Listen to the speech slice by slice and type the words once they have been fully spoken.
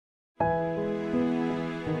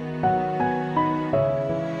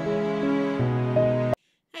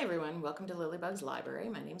welcome to Lilybug's Library.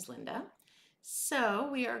 My name's Linda. So,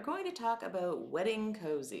 we are going to talk about wedding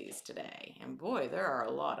cozies today, and boy, there are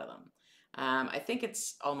a lot of them. I think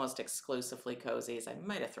it's almost exclusively cozies. I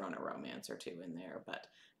might have thrown a romance or two in there, but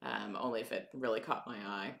only if it really caught my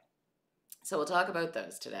eye. So, we'll talk about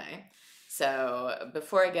those today. So,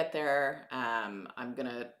 before I get there, I'm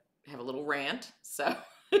gonna have a little rant. So,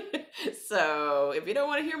 so if you don't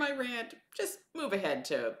want to hear my rant, just move ahead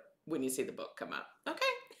to when you see the book come up. Okay?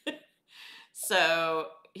 So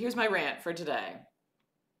here's my rant for today.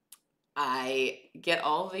 I get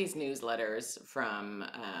all of these newsletters from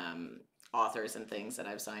authors and things that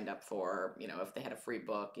I've signed up for. You know, if they had a free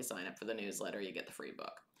book, you sign up for the newsletter, you get the free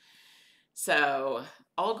book. So,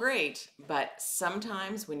 all great, but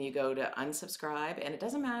sometimes when you go to unsubscribe, and it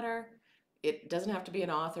doesn't matter, it doesn't have to be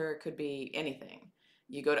an author, it could be anything.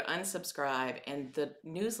 You go to unsubscribe, and the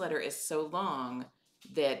newsletter is so long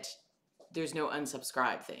that there's no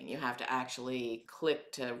unsubscribe thing. You have to actually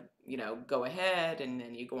click to, go ahead, and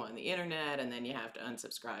then you go on the internet, and then you have to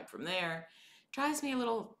unsubscribe from there. Drives me a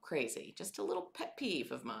little crazy, just a little pet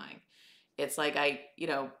peeve of mine. It's like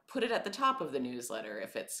put it at the top of the newsletter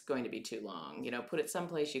if it's going to be too long. Put it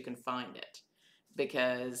someplace you can find it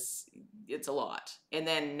because it's a lot. And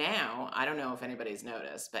then now, I don't know if anybody's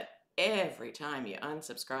noticed, but every time you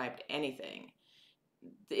unsubscribe to anything,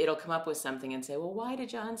 it'll come up with something and say, well, why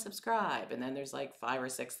did you unsubscribe? And then there's like 5 or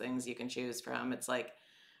 6 things you can choose from. It's like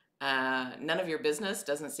none of your business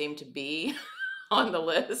doesn't seem to be on the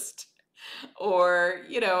list. Or,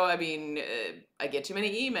 I get too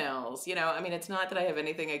many emails. It's not that I have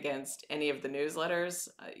anything against any of the newsletters.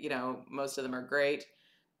 Most of them are great.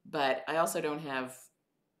 But I also don't have,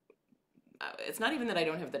 it's not even that I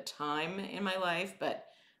don't have the time in my life, but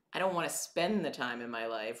I don't want to spend the time in my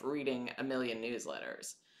life reading a million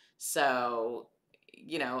newsletters. So,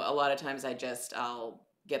 a lot of times I'll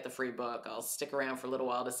get the free book. I'll stick around for a little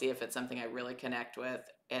while to see if it's something I really connect with,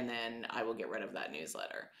 and then I will get rid of that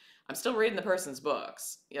newsletter. I'm still reading the person's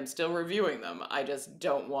books. I'm still reviewing them. I just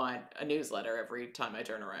don't want a newsletter every time I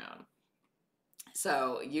turn around.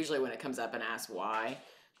 So usually when it comes up and asks why,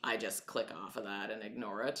 I just click off of that and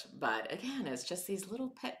ignore it. But again, it's just these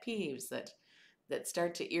little pet peeves that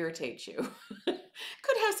start to irritate you.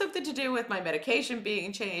 Could have something to do with my medication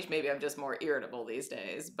being changed. Maybe I'm just more irritable these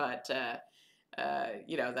days. But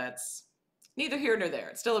that's neither here nor there.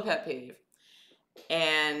 It's still a pet peeve.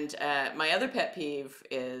 And my other pet peeve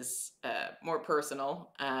is more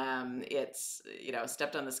personal. It's,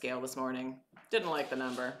 stepped on the scale this morning. Didn't like the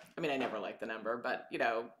number. I mean, I never like the number, but,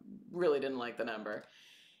 really didn't like the number.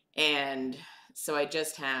 And so I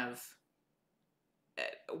just have,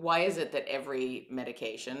 why is it that every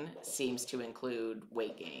medication seems to include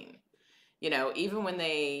weight gain? Even when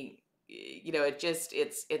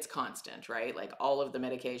it's constant, right? Like all of the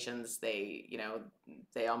medications,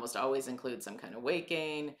 they almost always include some kind of weight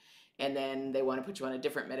gain, and then they want to put you on a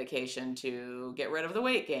different medication to get rid of the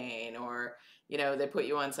weight gain, or they put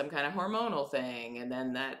you on some kind of hormonal thing, and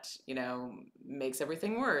then that makes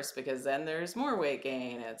everything worse because then there's more weight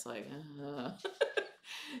gain. It's like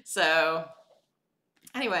so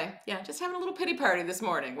anyway, yeah, just having a little pity party this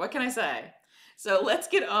morning. What can I say? So let's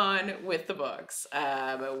get on with the books.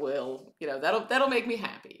 That'll make me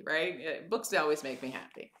happy, right? Books always make me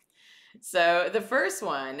happy. So the first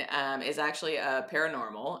one is actually a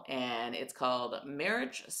paranormal, and it's called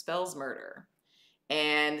Marriage Spells Murder.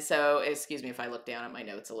 And so, excuse me if I look down at my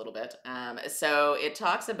notes a little bit. So it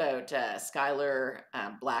talks about Skylar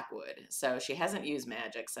Blackwood. So she hasn't used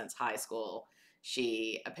magic since high school.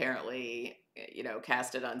 She apparently,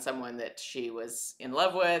 cast it on someone that she was in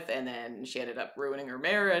love with, and then she ended up ruining her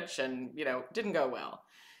marriage and, didn't go well.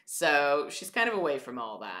 So she's kind of away from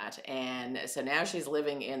all that. And so now she's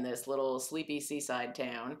living in this little sleepy seaside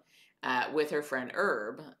town with her friend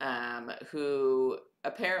Herb, who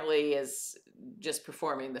apparently is just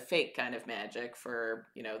performing the fake kind of magic for,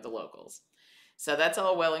 the locals. So that's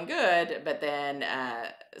all well and good, but then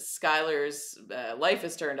Skylar's life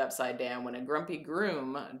is turned upside down when a grumpy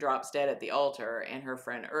groom drops dead at the altar, and her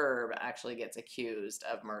friend Herb actually gets accused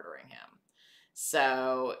of murdering him.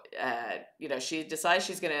 So, she decides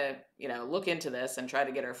she's going to, look into this and try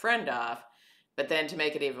to get her friend off, but then to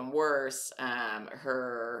make it even worse,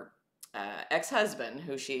 her ex-husband,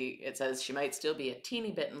 who it says she might still be a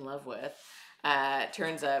teeny bit in love with,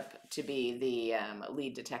 turns up to be the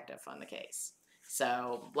lead detective on the case.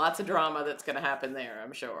 So lots of drama that's going to happen there,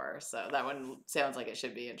 I'm sure. So that one sounds like it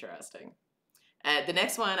should be interesting. The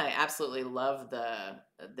next one, I absolutely love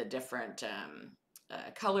the different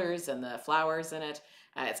colors and the flowers in it.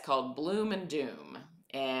 It's called Bloom and Doom.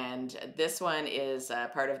 And this one is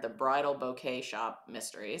part of the Bridal Bouquet Shop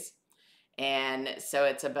Mysteries. And so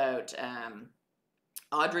it's about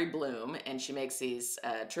Audrey Bloom, and she makes these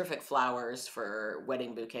terrific flowers for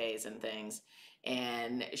wedding bouquets and things.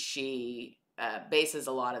 And she bases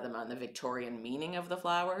a lot of them on the Victorian meaning of the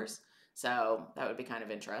flowers. So that would be kind of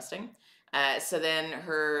interesting. So then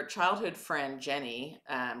her childhood friend Jenny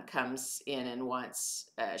comes in and wants,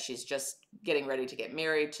 she's just getting ready to get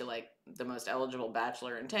married to like the most eligible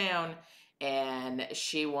bachelor in town. And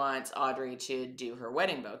she wants Audrey to do her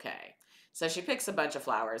wedding bouquet. So she picks a bunch of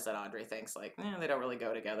flowers that Audrey thinks like, they don't really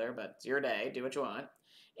go together, but it's your day, do what you want.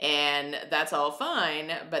 And that's all fine,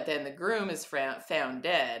 but then the groom is found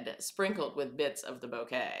dead, sprinkled with bits of the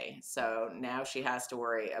bouquet. So now she has to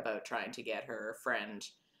worry about trying to get her friend,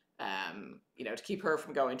 to keep her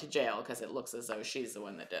from going to jail because it looks as though she's the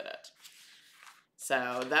one that did it.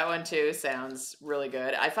 So that one too sounds really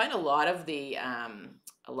good. I find a lot of the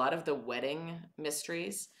wedding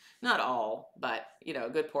mysteries, not all, but a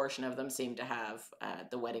good portion of them seem to have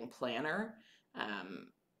the wedding planner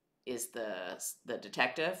is the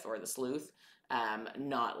detective or the sleuth,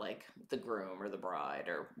 not like the groom or the bride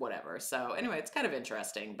or whatever. So anyway, it's kind of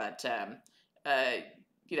interesting, but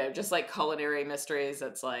just like culinary mysteries,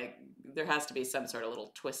 it's like there has to be some sort of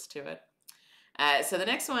little twist to it. So the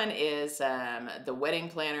next one is the Wedding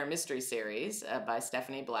Planner Mystery Series by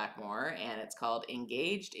Stephanie Blackmore, and it's called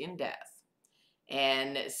Engaged in Death.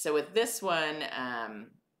 And so with this one,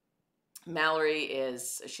 Mallory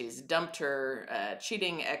she's dumped her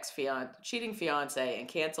cheating fiance and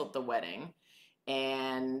canceled the wedding,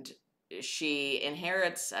 and she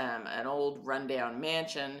inherits an old rundown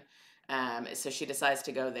mansion. So she decides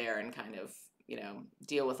to go there and kind of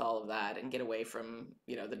deal with all of that and get away from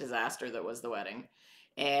the disaster that was the wedding.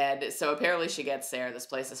 And so apparently she gets there, this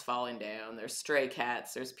place is falling down, there's stray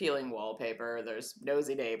cats, there's peeling wallpaper, there's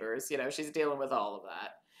nosy neighbors, she's dealing with all of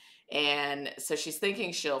that. And so she's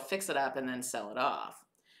thinking she'll fix it up and then sell it off.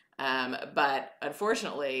 But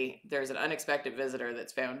unfortunately, there's an unexpected visitor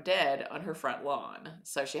that's found dead on her front lawn.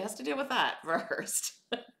 So she has to deal with that first.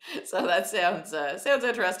 So that sounds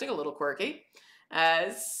interesting, a little quirky.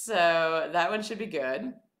 So that one should be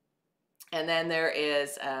good. And then there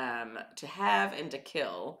is To Have and to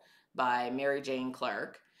Kill by Mary Jane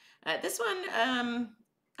Clark. This one, I'm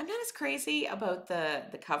not as crazy about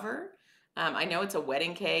the cover. I know it's a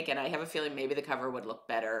wedding cake, and I have a feeling maybe the cover would look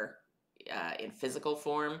better in physical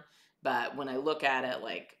form. But when I look at it,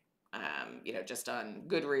 like, just on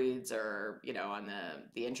Goodreads or, on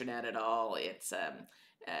the internet at all, it's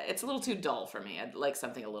a little too dull for me. I'd like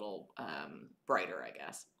something a little brighter, I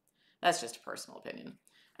guess. That's just a personal opinion.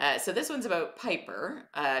 So this one's about Piper.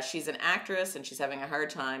 She's an actress and she's having a hard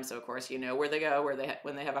time. So of course, where they go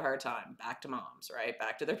when they have a hard time, back to mom's, right?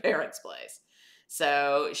 Back to their parents' place.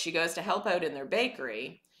 So she goes to help out in their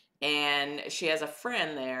bakery, and she has a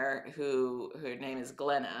friend there her name is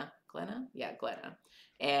Glenna. Glenna? Yeah, Glenna.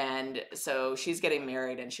 And so she's getting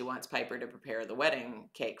married and she wants Piper to prepare the wedding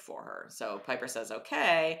cake for her. So Piper says,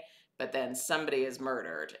 okay, but then somebody is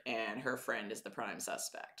murdered and her friend is the prime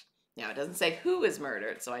suspect. Now, it doesn't say who is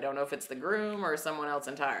murdered, so I don't know if it's the groom or someone else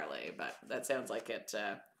entirely, but that sounds like it,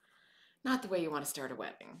 not the way you want to start a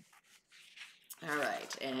wedding. All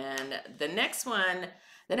right, and the next one's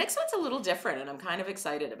a little different, and I'm kind of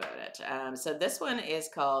excited about it. So this one is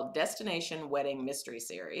called Destination Wedding Mystery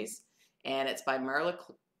Series, and it's by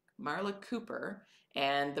Marla Cooper,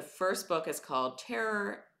 and the first book is called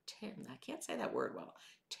Terror, I can't say that word well,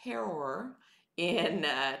 Terror in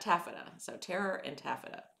Taffeta, so Terror in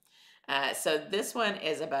Taffeta. So this one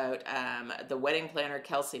is about the wedding planner,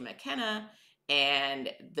 Kelsey McKenna, and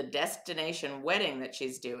the destination wedding that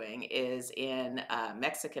she's doing is in a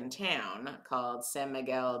Mexican town called San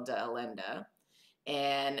Miguel de Allende.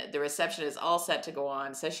 And the reception is all set to go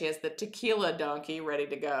on. So she has the tequila donkey ready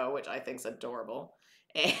to go, which I think is adorable.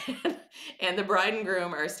 And the bride and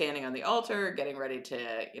groom are standing on the altar, getting ready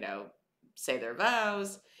to, say their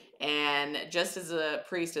vows. And just as the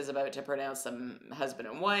priest is about to pronounce them husband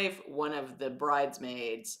and wife, one of the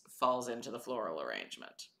bridesmaids falls into the floral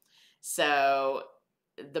arrangement. So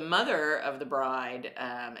the mother of the bride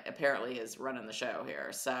apparently is running the show here.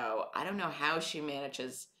 So I don't know how she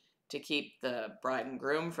manages to keep the bride and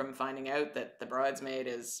groom from finding out that the bridesmaid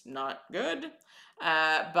is not good.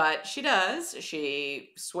 But she does. She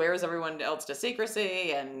swears everyone else to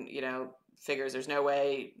secrecy and, figures there's no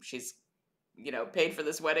way she's, paid for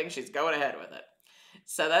this wedding. She's going ahead with it.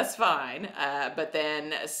 So that's fine. But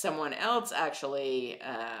then someone else actually,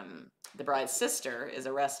 the bride's sister, is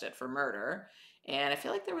arrested for murder. And I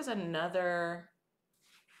feel like there was another,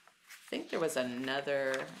 I thought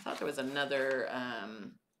there was another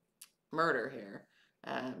murder here.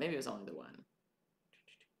 Maybe it was only the one.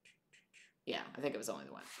 Yeah, I think it was only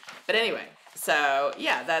the one. But anyway, so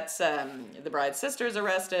yeah, that's the bride's sister is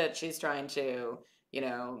arrested. She's trying to,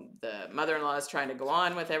 the mother-in-law is trying to go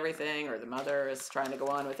on with everything, or the mother is trying to go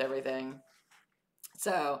on with everything.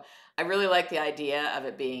 So I really like the idea of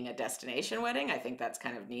it being a destination wedding. I think that's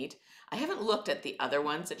kind of neat. I haven't looked at the other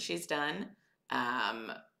ones that she's done,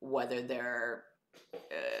 whether they're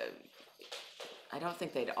I don't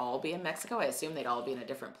think they'd all be in Mexico. I assume they'd all be in a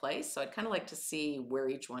different place. So I'd kind of like to see where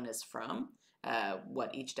each one is from,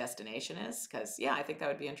 what each destination is, because yeah, I think that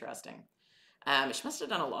would be interesting. She must have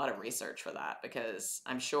done a lot of research for that, because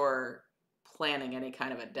I'm sure planning any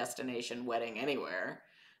kind of a destination wedding anywhere.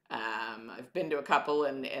 I've been to a couple,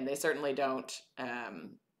 and they certainly don't.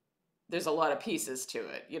 There's a lot of pieces to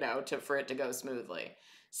it, for it to go smoothly.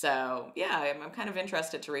 So yeah, I'm kind of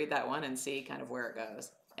interested to read that one and see kind of where it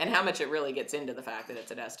goes, and how much it really gets into the fact that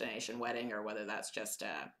it's a destination wedding, or whether that's just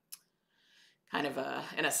kind of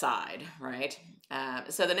an aside, right?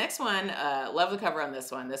 So the next one, love the cover on this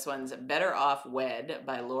one. This one's Better Off Wed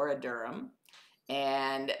by Laura Durham.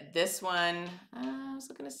 And this one, I was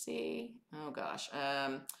looking to see, oh gosh,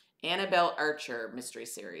 Annabelle Archer Mystery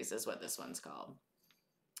Series is what this one's called.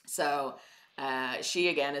 So she,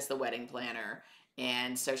 again, is the wedding planner.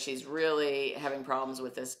 And so she's really having problems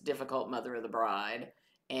with this difficult mother of the bride.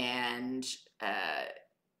 And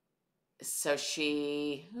so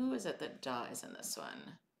who is it that dies in this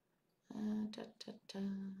one? Da, da, da.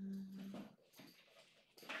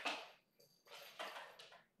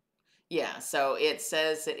 Yeah, so it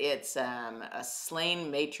says that it's a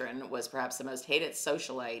slain matron was perhaps the most hated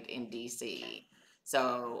socialite in DC.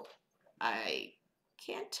 So I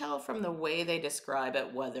can't tell from the way they describe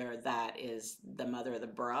it whether that is the mother of the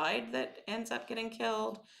bride that ends up getting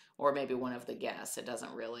killed, or maybe one of the guests. It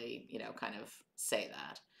doesn't really, kind of say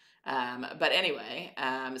that. But anyway,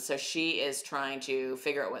 so she is trying to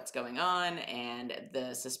figure out what's going on, and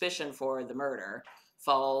the suspicion for the murder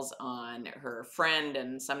falls on her friend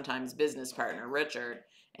and sometimes business partner, Richard.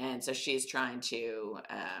 And so she's trying to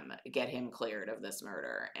get him cleared of this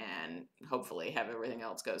murder and hopefully have everything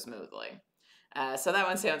else go smoothly. So that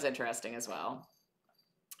one sounds interesting as well.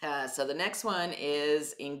 So the next one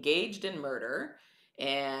is Engaged in Murder.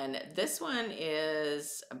 And this one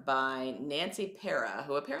is by Nancy Pera,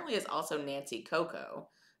 who apparently is also Nancy Coco.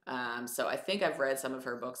 So I think I've read some of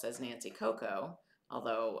her books as Nancy Coco,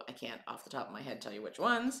 although I can't off the top of my head tell you which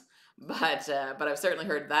ones. But I've certainly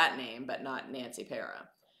heard that name, but not Nancy Pera.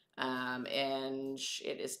 And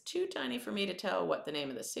it is too tiny for me to tell what the name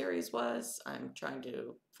of the series was. I'm trying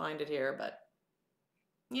to find it here, but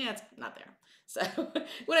yeah, it's not there. So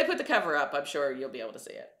when I put the cover up, I'm sure you'll be able to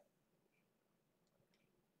see it.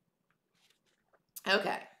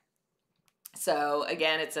 Okay. So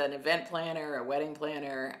again, it's an event planner, a wedding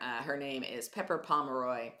planner. Her name is Pepper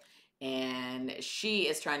Pomeroy, and she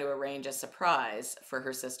is trying to arrange a surprise for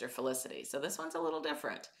her sister Felicity. So this one's a little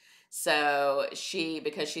different. So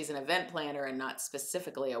because she's an event planner and not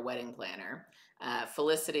specifically a wedding planner,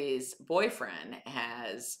 Felicity's boyfriend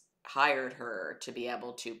has hired her to be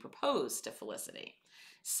able to propose to Felicity.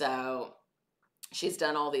 So she's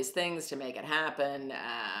done all these things to make it happen.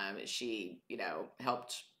 She,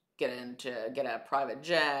 helped get a private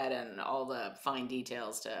jet and all the fine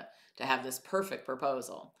details to have this perfect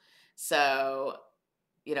proposal. So,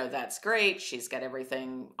 that's great. She's got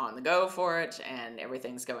everything on the go for it, and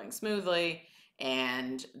everything's going smoothly.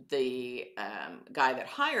 And the guy that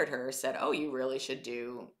hired her said, "Oh, you really should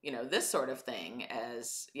do, this sort of thing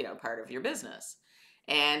as, part of your business."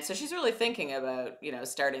 And so she's really thinking about,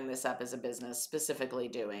 starting this up as a business, specifically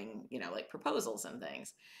doing, like proposals and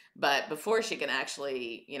things. But before she can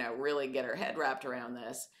actually, really get her head wrapped around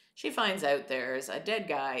this, she finds out there's a dead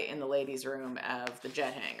guy in the ladies' room of the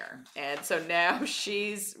jet hangar. And so now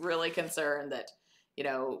she's really concerned that,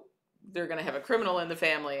 they're going to have a criminal in the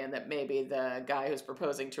family, and that maybe the guy who's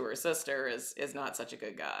proposing to her sister is not such a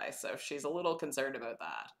good guy. So she's a little concerned about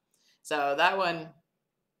that. So that one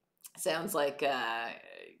sounds like, I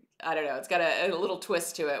don't know, it's got a little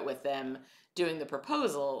twist to it with them doing the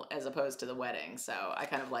proposal as opposed to the wedding. So I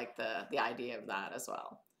kind of like the idea of that as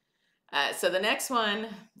well. So the next one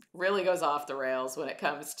really goes off the rails when it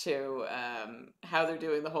comes to how they're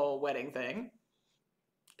doing the whole wedding thing.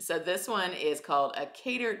 So this one is called A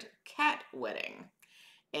Catered Cat Wedding.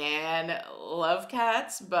 And love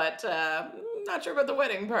cats, but not sure about the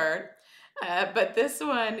wedding part. But this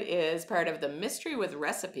one is part of the Mystery with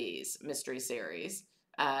Recipes mystery series.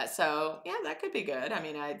 So yeah, that could be good. I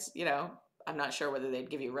mean, I'm not sure whether they'd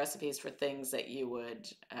give you recipes for things that you would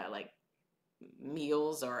like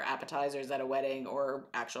meals or appetizers at a wedding, or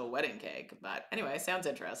actual wedding cake. But anyway, sounds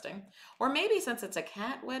interesting. Or maybe since it's a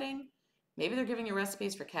cat wedding, Maybe they're giving you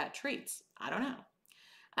recipes for cat treats. I don't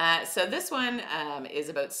know. So this one is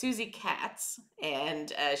about Susie Katz,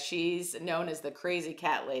 and she's known as the crazy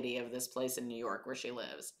cat lady of this place in New York where she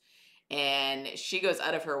lives. And she goes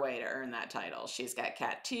out of her way to earn that title. She's got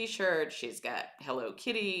cat T-shirts, she's got Hello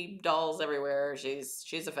Kitty dolls everywhere.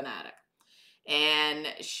 She's a fanatic, and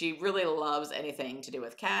she really loves anything to do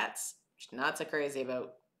with cats. She's not so crazy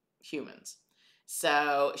about humans.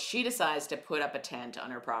 So she decides to put up a tent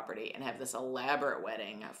on her property and have this elaborate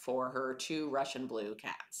wedding for her two Russian blue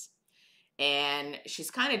cats. And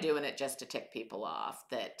she's kind of doing it just to tick people off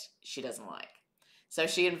that she doesn't like. So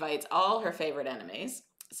she invites all her favorite enemies.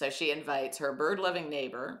 So she invites her bird-loving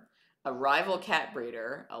neighbor, a rival cat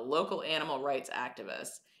breeder, a local animal rights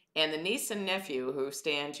activist, and the niece and nephew who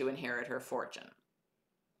stand to inherit her fortune.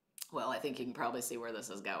 Well, I think you can probably see where this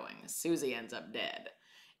is going. Susie ends up dead,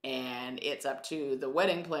 and it's up to the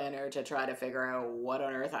wedding planner to try to figure out what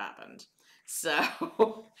on earth happened. So,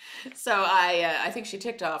 I think she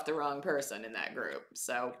ticked off the wrong person in that group.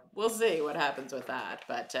 So we'll see what happens with that.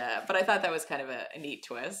 But I thought that was kind of a neat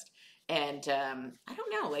twist. And I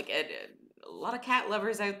don't know, like a lot of cat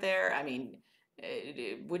lovers out there. I mean,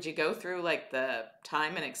 would you go through like the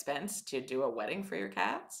time and expense to do a wedding for your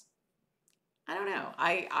cats? I don't know.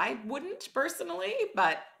 I wouldn't personally,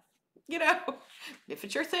 but you know, if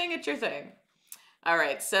it's your thing, it's your thing. All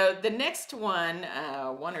right, so the next one,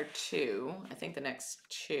 one or two, I think the next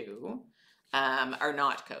two are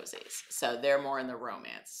not cozies. So they're more in the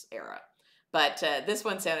romance era. But this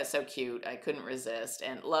one sounded so cute, I couldn't resist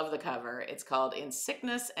and love the cover. It's called In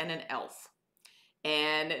Sickness and an Elf.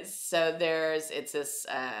 And so it's this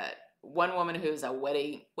one woman who's a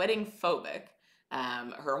wedding phobic.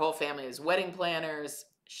 Her whole family is wedding planners.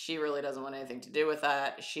 She really doesn't want anything to do with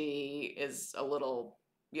that. She is a little,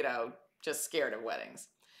 just scared of weddings.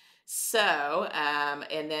 So,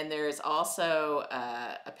 and then there's also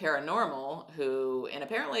a paranormal who, and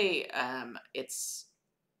apparently I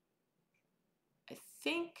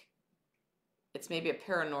think it's maybe a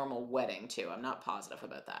paranormal wedding too. I'm not positive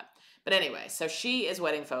about that. But anyway, so she is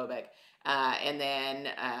wedding phobic. And then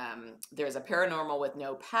there's a paranormal with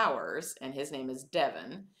no powers, and his name is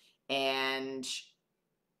Devin. And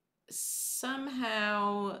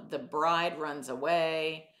somehow the bride runs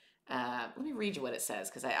away. Let me read you what it says,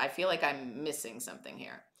 because I feel like I'm missing something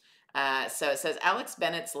here. So it says, Alex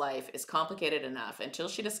Bennett's life is complicated enough until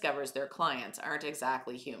she discovers their clients aren't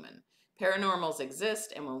exactly human. Paranormals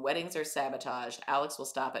exist, and when weddings are sabotaged, Alex will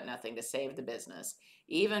stop at nothing to save the business,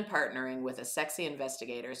 even partnering with a sexy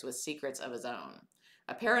investigator with secrets of his own.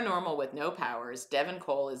 A paranormal with no powers, Devin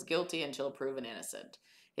Cole is guilty until proven innocent.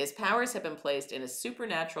 His powers have been placed in a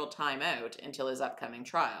supernatural timeout until his upcoming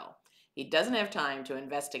trial. He doesn't have time to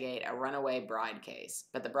investigate a runaway bride case,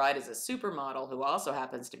 but the bride is a supermodel who also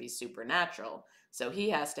happens to be supernatural, so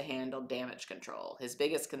he has to handle damage control. His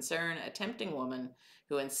biggest concern, a tempting woman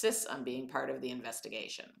who insists on being part of the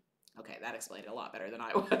investigation. Okay, that explained it a lot better than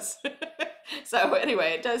I was. So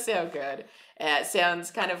anyway, it does sound good. It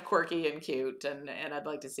sounds kind of quirky and cute, and I'd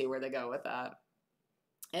like to see where they go with that.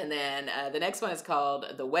 And then the next one is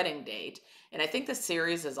called The Wedding Date, and I think the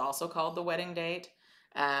series is also called The Wedding Date.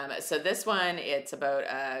 So this one, it's about,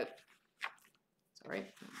 sorry,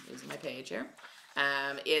 I'm losing my page here.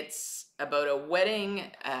 It's about a wedding,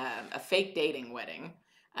 a fake dating wedding.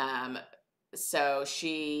 So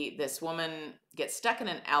this woman gets stuck in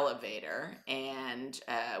an elevator and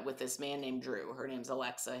with this man named Drew. Her name's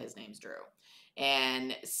Alexa, his name's Drew.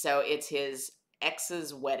 And so it's his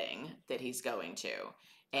ex's wedding that he's going to.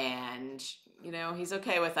 And, he's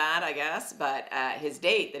okay with that, I guess. But his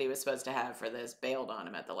date that he was supposed to have for this bailed on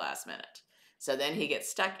him at the last minute. So then he gets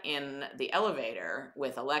stuck in the elevator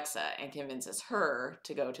with Alexa and convinces her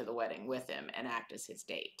to go to the wedding with him and act as his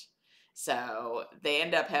date. So they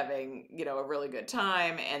end up having, a really good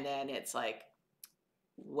time. And then it's like,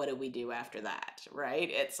 what do we do after that, right?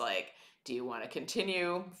 It's like, do you want to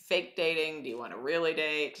continue fake dating? Do you want to really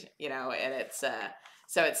date? And it's,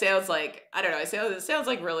 so it sounds like, I don't know, it sounds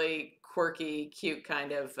like really quirky, cute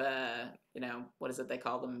kind of, what is it they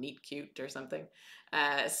call them? Meet cute or something.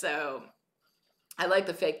 So I like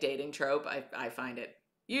the fake dating trope. I find it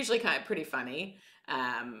usually kind of pretty funny.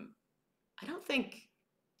 I don't think,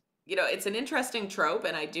 it's an interesting trope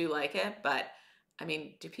and I do like it, but I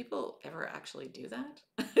mean, do people ever actually do that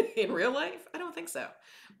in real life? I don't think so.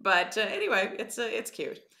 But anyway, it's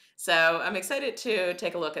cute. So I'm excited to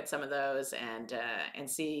take a look at some of those and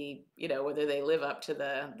see, whether they live up to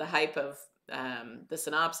the hype of the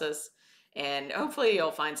synopsis And hopefully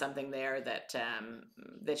you'll find something there that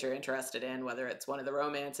that you're interested in, whether it's one of the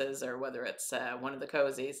romances or whether it's one of the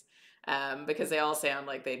cozies, because they all sound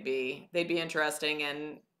like they'd be interesting.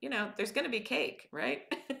 And there's going to be cake, right?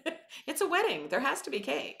 It's a wedding. There has to be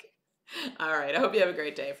cake. All right. I hope you have a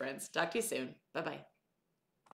great day, friends. Talk to you soon. Bye bye.